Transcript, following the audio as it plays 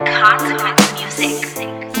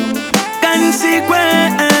Consequence.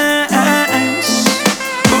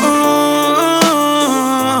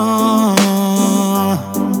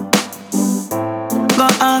 Go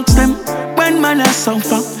ask them when man I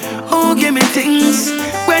suffer. Who give me things?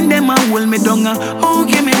 When them a hold me down, who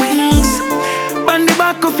give me wings? On the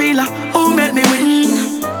back of feeler, who make me win?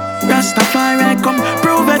 Rastafari come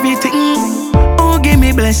prove everything. Who give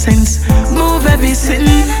me blessings? Move every sin.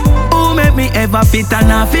 Who make me ever fit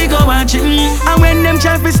and I figure watching? And when them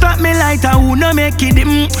try to stop me like I who no make it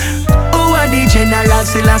him? Who are the general?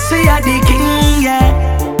 Still I see a the king, yeah.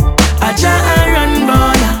 I try run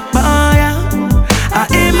boy, boy. I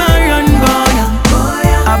aim a run boy.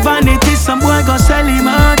 A vanity, some boy go sell him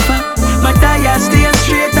out for. But I stay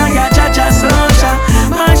straight, I judge a soldier.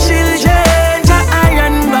 My children, I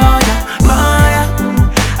run boy, boy.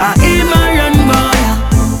 I aim a run boy.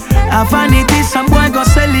 A vanity, some boy go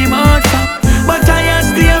sell him out for. But I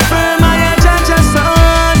stay firm, I judge a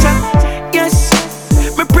soldier. Yes,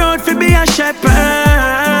 me proud to be a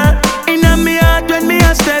shepherd. In a me heart when me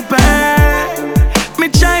a stepper. Me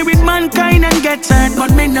try with mankind and get hurt,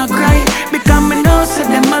 but me no cry because me know say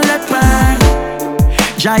them a leper.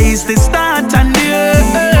 Jah is the start and the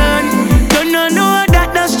end. Don't know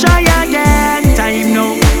that, just try again. Time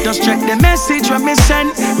now, just check the message when me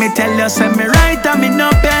send. Me tell you say me right and me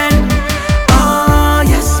no pen. Oh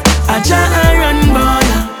yes, I Jah run boy.